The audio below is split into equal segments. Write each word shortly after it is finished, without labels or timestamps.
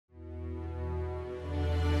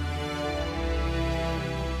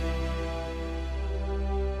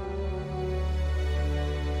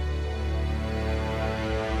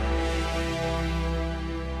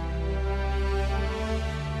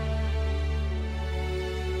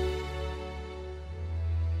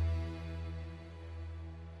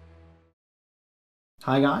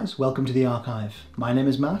Hi guys, welcome to the archive. My name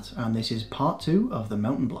is Matt and this is part 2 of the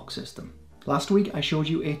mountain block system. Last week I showed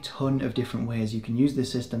you a ton of different ways you can use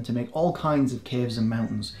this system to make all kinds of caves and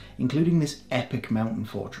mountains, including this epic mountain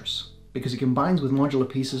fortress, because it combines with modular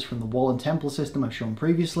pieces from the wall and temple system I've shown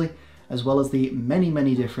previously, as well as the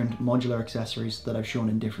many different modular accessories that I've shown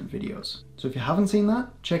in different videos. So if you haven't seen that,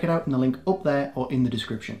 check it out in the link up there or in the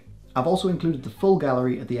description. I've also included the full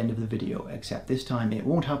gallery at the end of the video, except this time it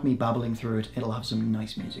won't have me babbling through it, it'll have some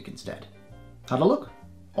nice music instead. Had a look?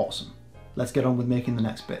 Awesome. Let's get on with making the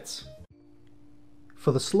next bits.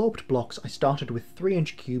 For the sloped blocks, I started with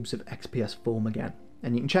 3-inch cubes of XPS foam again,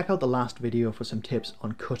 and you can check out the last video for some tips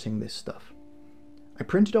on cutting this stuff. I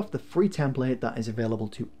printed off the free template that is available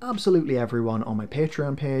to absolutely everyone on my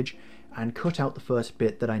Patreon page, and cut out the first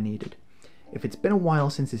bit that I needed. If it's been a while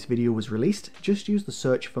since this video was released, just use the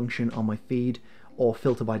search function on my feed or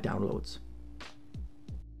filter by downloads.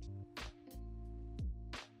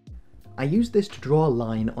 I used this to draw a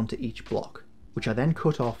line onto each block, which I then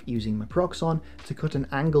cut off using my Proxon to cut an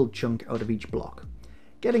angled chunk out of each block.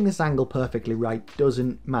 Getting this angle perfectly right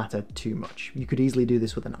doesn't matter too much. You could easily do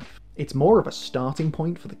this with a knife. It's more of a starting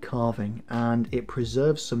point for the carving, and it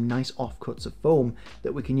preserves some nice offcuts of foam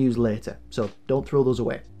that we can use later, so don't throw those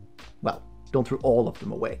away. Well, don't throw all of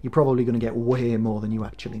them away. You're probably going to get way more than you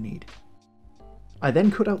actually need. I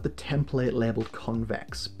then cut out the template labelled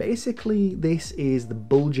convex. Basically, this is the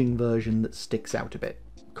bulging version that sticks out a bit.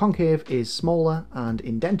 Concave is smaller and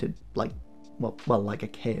indented, like a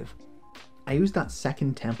cave. I used that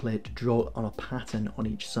second template to draw on a pattern on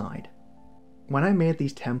each side. When I made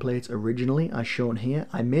these templates originally, as shown here,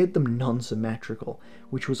 I made them non-symmetrical,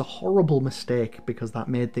 which was a horrible mistake because that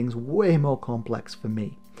made things way more complex for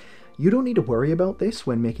me. You don't need to worry about this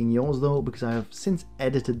when making yours though, because I have since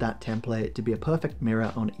edited that template to be a perfect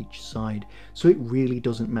mirror on each side, so it really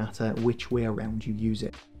doesn't matter which way around you use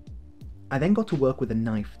it. I then got to work with a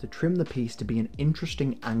knife to trim the piece to be an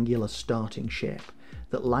interesting angular starting shape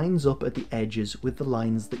that lines up at the edges with the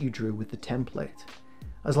lines that you drew with the template.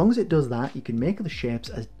 As long as it does that, you can make the shapes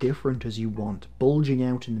as different as you want, bulging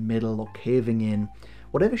out in the middle or caving in,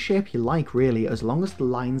 whatever shape you like really, as long as the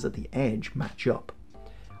lines at the edge match up.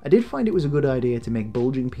 I did find it was a good idea to make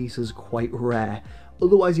bulging pieces quite rare,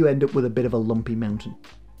 otherwise you end up with a bit of a lumpy mountain.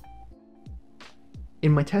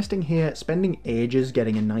 In my testing here, spending ages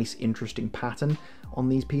getting a nice interesting pattern on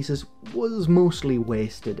these pieces was mostly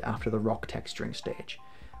wasted after the rock texturing stage.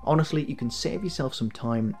 Honestly, you can save yourself some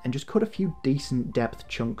time and just cut a few decent depth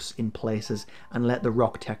chunks in places and let the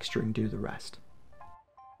rock texturing do the rest.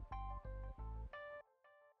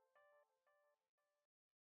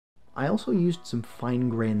 I also used some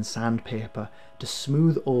fine-grained sandpaper to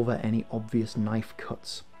smooth over any obvious knife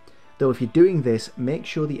cuts. Though if you're doing this, make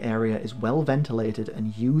sure the area is well ventilated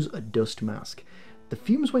and use a dust mask. The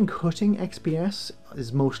fumes when cutting XPS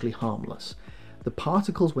is mostly harmless. The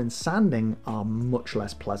particles when sanding are much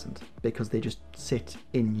less pleasant because they just sit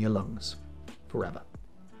in your lungs forever.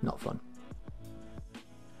 Not fun.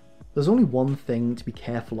 There's only one thing to be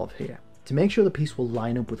careful of here. To make sure the piece will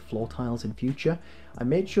line up with floor tiles in future, I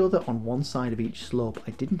made sure that on one side of each slope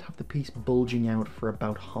I didn't have the piece bulging out for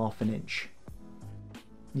about ½ inch.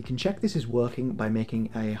 You can check this is working by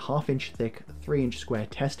making a ½ inch thick 3-inch square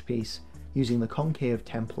test piece using the concave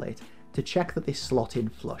template to check that they slot in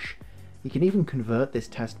flush. You can even convert this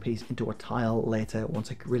test piece into a tile later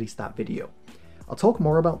once I release that video. I'll talk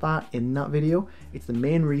more about that in that video. It's the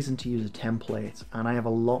main reason to use a template, and I have a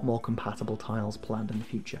lot more compatible tiles planned in the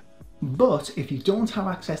future. But if you don't have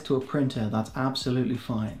access to a printer, that's absolutely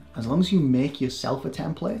fine. As long as you make yourself a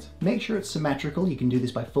template, make sure it's symmetrical. You can do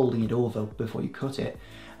this by folding it over before you cut it,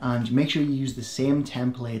 and make sure you use the same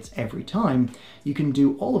templates every time. You can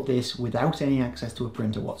do all of this without any access to a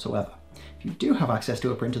printer whatsoever. If you do have access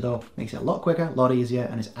to a printer though, it makes it a lot quicker, a lot easier,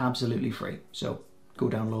 and it's absolutely free. So go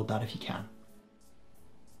download that if you can.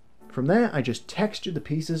 From there, I just textured the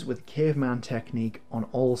pieces with caveman technique on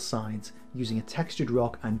all sides, using a textured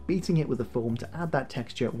rock and beating it with the foam to add that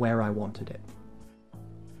texture where I wanted it.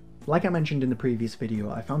 Like I mentioned in the previous video,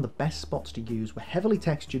 I found the best spots to use were heavily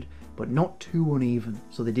textured but not too uneven,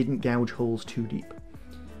 so they didn't gouge holes too deep.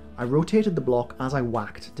 I rotated the block as I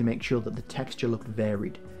whacked to make sure that the texture looked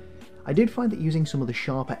varied. I did find that using some of the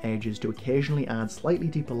sharper edges to occasionally add slightly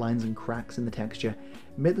deeper lines and cracks in the texture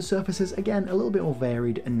made the surfaces again a little bit more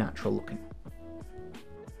varied and natural looking.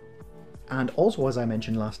 And also, as I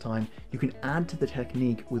mentioned last time, you can add to the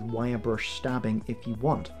technique with wire brush stabbing if you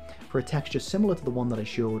want, for a texture similar to the one that I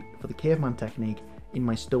showed for the caveman technique in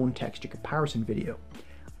my stone texture comparison video.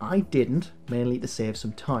 I didn't, mainly to save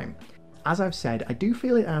some time. As I've said, I do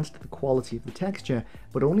feel it adds to the quality of the texture,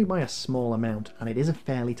 but only by a small amount, and it is a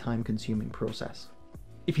fairly time-consuming process.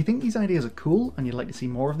 If you think these ideas are cool and you'd like to see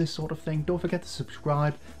more of this sort of thing, don't forget to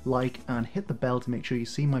subscribe, like, and hit the bell to make sure you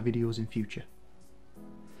see my videos in future.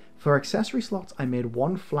 For accessory slots, I made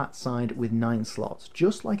one flat side with 9 slots,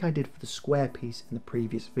 just like I did for the square piece in the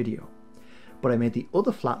previous video. But I made the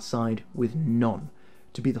other flat side with none,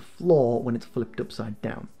 to be the floor when it's flipped upside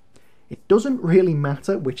down. It doesn't really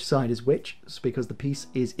matter which side is which, because the piece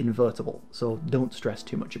is invertible, so don't stress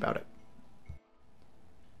too much about it.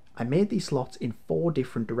 I made these slots in 4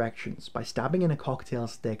 different directions by stabbing in a cocktail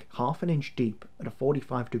stick ½ inch deep at a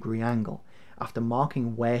 45-degree angle after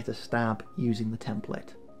marking where to stab using the template.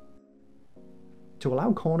 To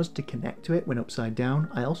allow corners to connect to it when upside down,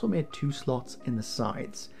 I also made 2 slots in the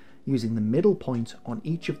sides, using the middle point on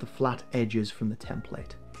each of the flat edges from the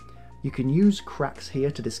template. You can use cracks here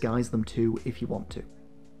to disguise them too if you want to.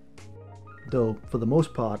 Though, for the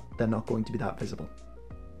most part, they're not going to be that visible.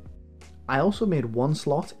 I also made 1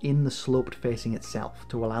 slot in the sloped facing itself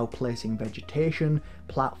to allow placing vegetation,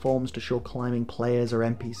 platforms to show climbing players or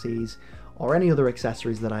NPCs, or any other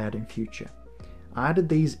accessories that I add in future. I added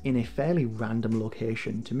these in a fairly random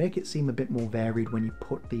location to make it seem a bit more varied when you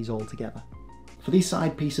put these all together. For these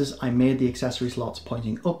side pieces, I made the accessory slots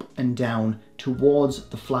pointing up and down towards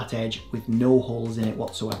the flat edge with no holes in it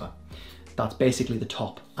whatsoever. That's basically the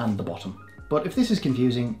top and the bottom. But if this is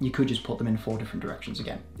confusing, you could just put them in 4 different directions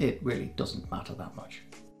again. It really doesn't matter that much.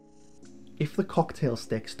 If the cocktail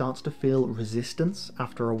stick starts to feel resistance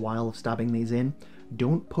after a while of stabbing these in,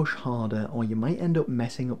 don't push harder or you might end up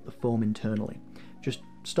messing up the foam internally. Just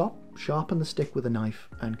stop, sharpen the stick with a knife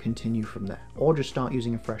and continue from there, or just start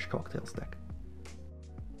using a fresh cocktail stick.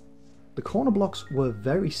 The corner blocks were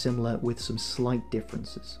very similar with some slight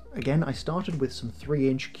differences. Again, I started with some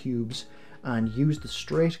 3-inch cubes and used the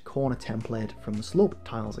straight corner template from the sloped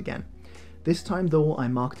tiles again. This time though, I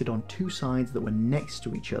marked it on 2 sides that were next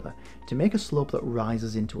to each other to make a slope that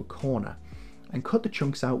rises into a corner, and cut the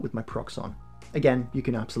chunks out with my Proxon. Again, you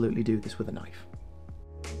can absolutely do this with a knife.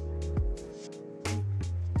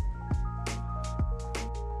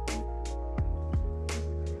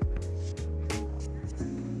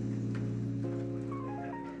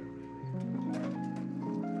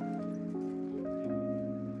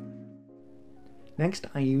 Next,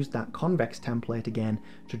 I used that convex template again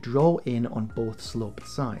to draw in on both sloped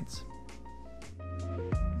sides.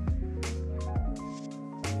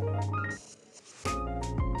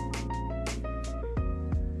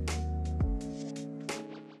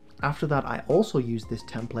 After that, I also used this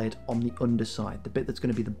template on the underside, the bit that's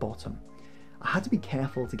going to be the bottom. I had to be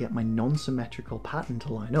careful to get my non-symmetrical pattern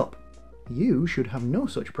to line up. You should have no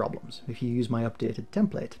such problems if you use my updated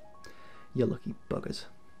template. You lucky buggers.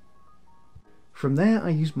 From there, I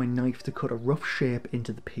used my knife to cut a rough shape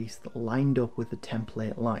into the piece that lined up with the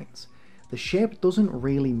template lines. The shape doesn't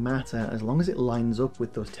really matter as long as it lines up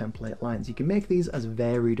with those template lines. You can make these as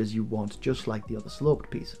varied as you want, just like the other sloped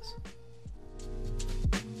pieces.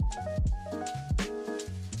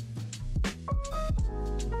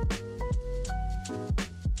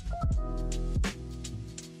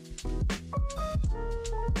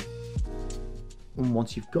 And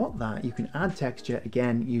once you've got that, you can add texture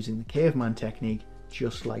again using the caveman technique,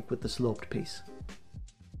 just like with the sloped piece.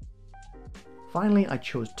 Finally, I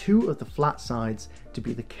chose 2 of the flat sides to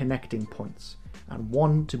be the connecting points, and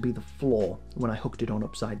 1 to be the floor when I hooked it on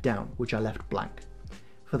upside down, which I left blank.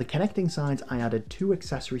 For the connecting sides, I added 2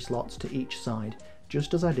 accessory slots to each side,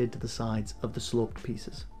 just as I did to the sides of the sloped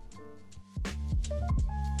pieces.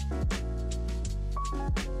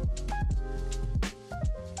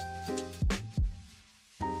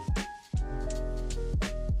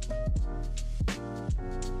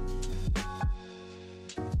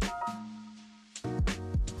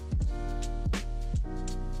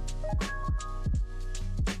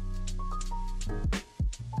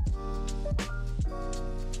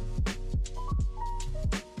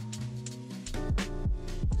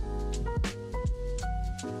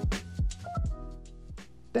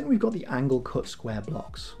 Then we've got the angle cut square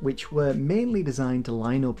blocks, which were mainly designed to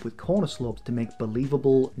line up with corner slopes to make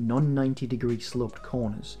believable non-90 degree sloped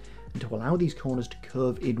corners, and to allow these corners to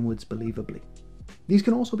curve inwards believably. These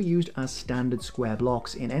can also be used as standard square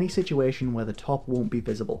blocks in any situation where the top won't be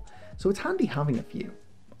visible, so it's handy having a few.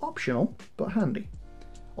 Optional, but handy.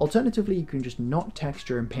 Alternatively, you can just not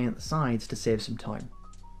texture and paint the sides to save some time.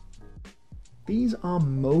 These are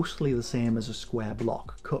mostly the same as a square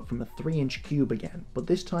block, cut from a 3-inch cube again, but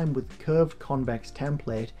this time with curved convex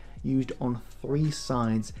template used on 3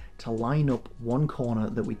 sides to line up one corner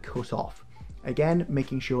that we cut off, again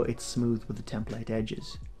making sure it's smooth with the template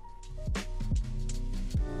edges.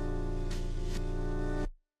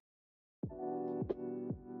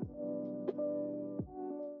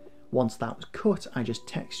 Once that was cut, I just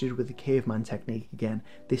textured with the caveman technique again,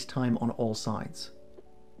 this time on all sides.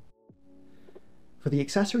 For the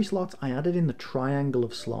accessory slots, I added in the triangle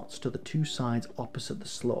of slots to the two sides opposite the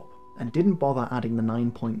slope, and didn't bother adding the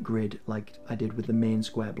 9-point grid like I did with the main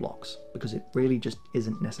square blocks, because it really just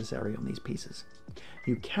isn't necessary on these pieces.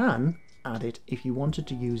 You can add it if you wanted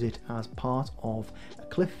to use it as part of a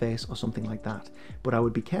cliff face or something like that, but I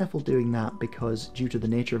would be careful doing that because due to the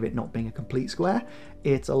nature of it not being a complete square,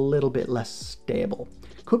 it's a little bit less stable.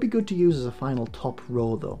 Could be good to use as a final top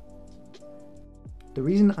row though. The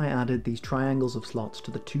reason I added these triangles of slots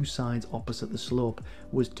to the two sides opposite the slope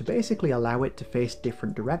was to basically allow it to face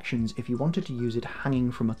different directions if you wanted to use it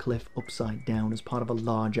hanging from a cliff upside down as part of a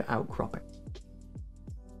larger outcropping.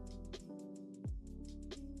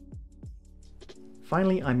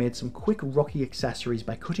 Finally, I made some quick rocky accessories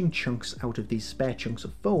by cutting chunks out of these spare chunks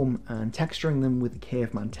of foam and texturing them with the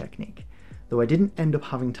caveman technique, though I didn't end up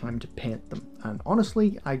having time to paint them, and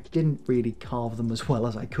honestly, I didn't really carve them as well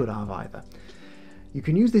as I could have either. You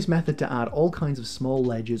can use this method to add all kinds of small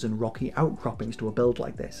ledges and rocky outcroppings to a build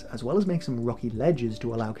like this, as well as make some rocky ledges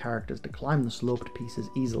to allow characters to climb the sloped pieces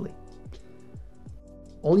easily.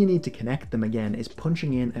 All you need to connect them again is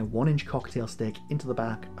punching in a 1-inch cocktail stick into the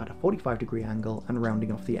back at a 45-degree angle and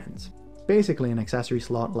rounding off the ends. Basically an accessory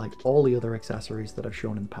slot like all the other accessories that I've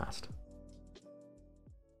shown in the past.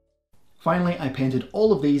 Finally, I painted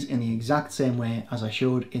all of these in the exact same way as I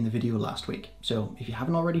showed in the video last week, so if you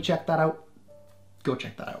haven't already checked that out, go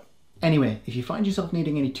check that out. Anyway, if you find yourself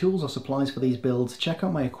needing any tools or supplies for these builds, check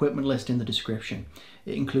out my equipment list in the description.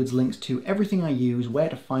 It includes links to everything I use, where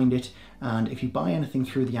to find it, and if you buy anything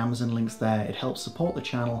through the Amazon links there, it helps support the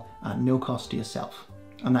channel at no cost to yourself.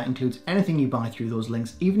 And that includes anything you buy through those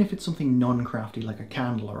links, even if it's something non-crafty like a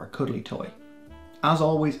candle or a cuddly toy. As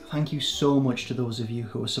always, thank you so much to those of you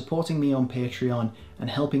who are supporting me on Patreon and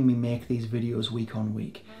helping me make these videos week on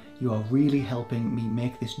week. You are really helping me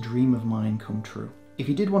make this dream of mine come true. If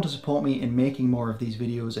you did want to support me in making more of these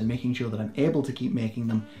videos and making sure that I'm able to keep making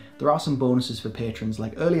them, there are some bonuses for patrons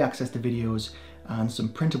like early access to videos and some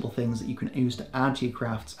printable things that you can use to add to your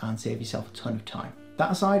crafts and save yourself a ton of time.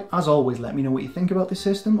 That aside, as always, let me know what you think about this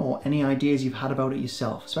system or any ideas you've had about it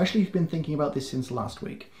yourself, especially if you've been thinking about this since last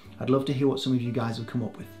week. I'd love to hear what some of you guys have come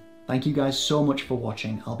up with. Thank you guys so much for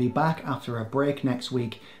watching. I'll be back after a break next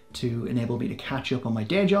week to enable me to catch up on my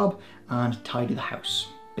day job and tidy the house,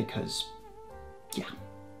 because yeah,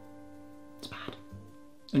 it's bad.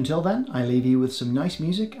 Until then, I leave you with some nice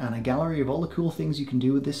music and a gallery of all the cool things you can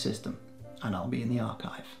do with this system, and I'll be in the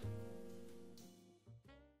archive.